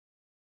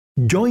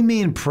Join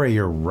me in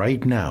prayer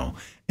right now,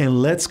 and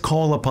let's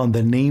call upon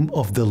the name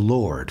of the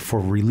Lord for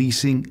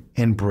releasing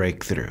and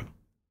breakthrough.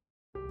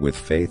 With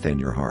faith in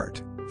your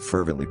heart,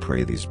 fervently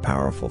pray these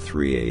powerful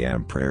 3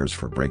 a.m. prayers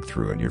for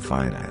breakthrough in your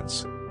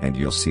finance, and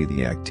you'll see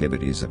the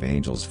activities of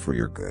angels for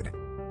your good.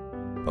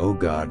 O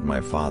God, my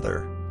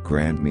Father,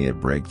 grant me a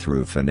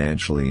breakthrough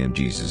financially in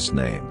Jesus'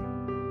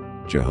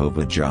 name.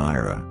 Jehovah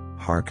Jireh,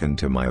 hearken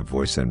to my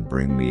voice and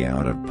bring me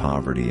out of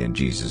poverty in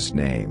Jesus'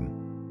 name.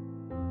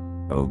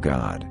 O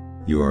God,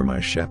 you are my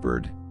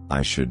shepherd,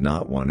 I should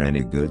not want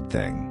any good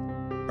thing.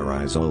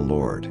 Arise, O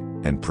Lord,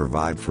 and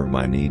provide for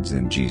my needs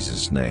in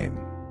Jesus' name.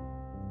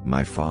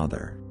 My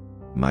Father,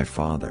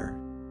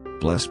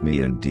 bless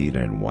me indeed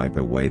and wipe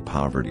away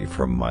poverty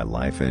from my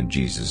life in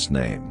Jesus'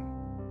 name.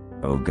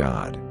 O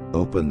God,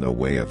 open the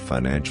way of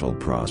financial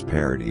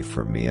prosperity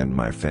for me and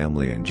my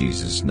family in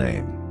Jesus'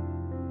 name.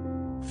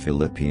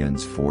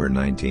 Philippians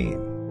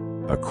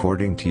 4:19.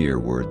 According to your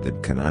word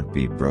that cannot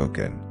be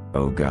broken,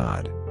 O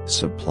God,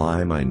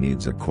 supply my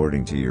needs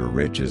according to your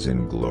riches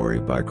in glory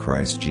by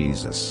Christ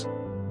Jesus.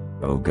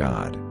 O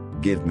God,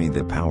 give me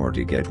the power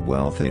to get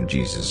wealth in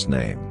Jesus'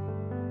 name.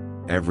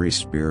 Every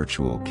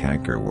spiritual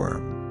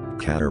cankerworm,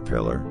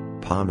 caterpillar,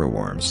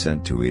 palmerworm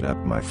sent to eat up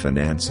my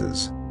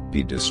finances,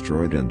 be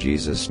destroyed in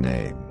Jesus'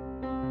 name.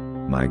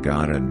 My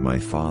God and my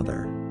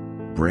Father,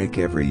 break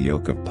every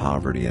yoke of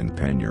poverty and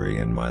penury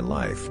in my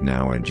life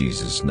now in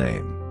Jesus'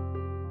 name.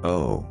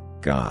 Oh,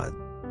 God,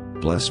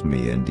 bless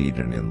me indeed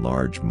and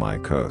enlarge my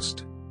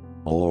coast.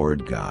 O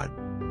Lord God,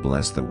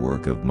 bless the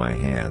work of my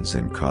hands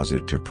and cause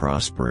it to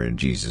prosper in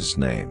Jesus'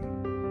 name.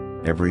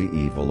 Every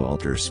evil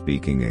altar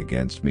speaking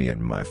against me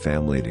and my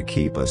family to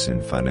keep us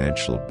in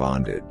financial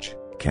bondage,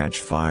 catch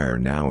fire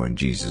now in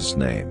Jesus'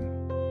 name.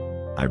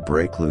 I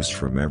break loose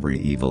from every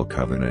evil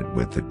covenant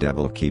with the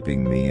devil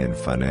keeping me in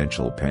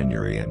financial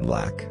penury and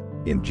lack,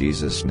 in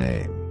Jesus'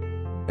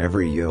 name.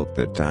 Every yoke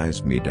that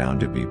ties me down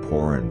to be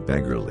poor and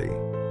beggarly,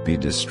 be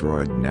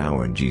destroyed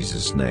now in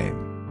Jesus'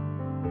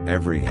 name.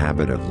 Every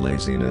habit of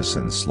laziness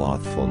and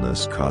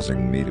slothfulness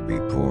causing me to be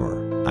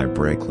poor, I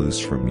break loose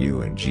from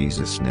you in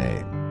Jesus'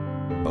 name.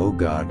 O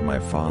God, my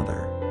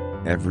Father,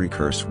 every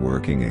curse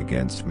working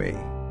against me,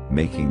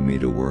 making me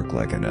to work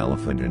like an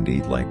elephant and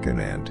eat like an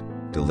ant,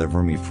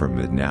 deliver me from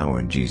it now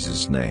in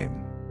Jesus'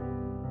 name.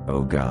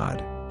 O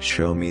God,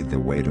 show me the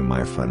way to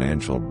my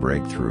financial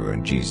breakthrough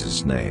in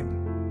Jesus' name.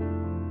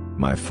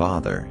 My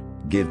Father,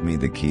 give me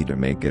the key to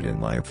make it in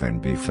life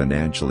and be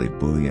financially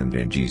buoyant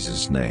in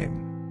Jesus'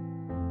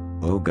 name.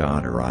 O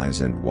God,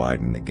 arise and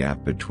widen the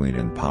gap between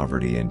and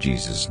poverty in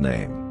Jesus'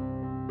 name.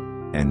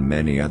 And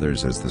many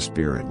others as the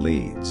Spirit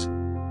leads.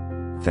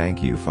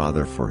 Thank you,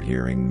 Father, for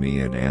hearing me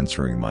and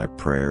answering my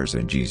prayers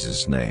in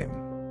Jesus' name.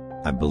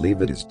 I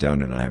believe it is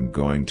done and I am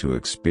going to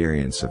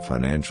experience a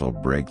financial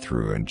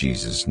breakthrough in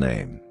Jesus'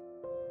 name.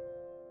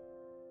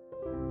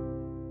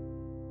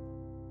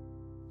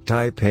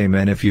 Type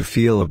Amen if you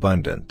feel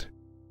abundant.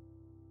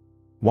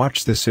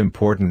 Watch this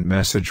important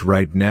message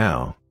right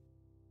now.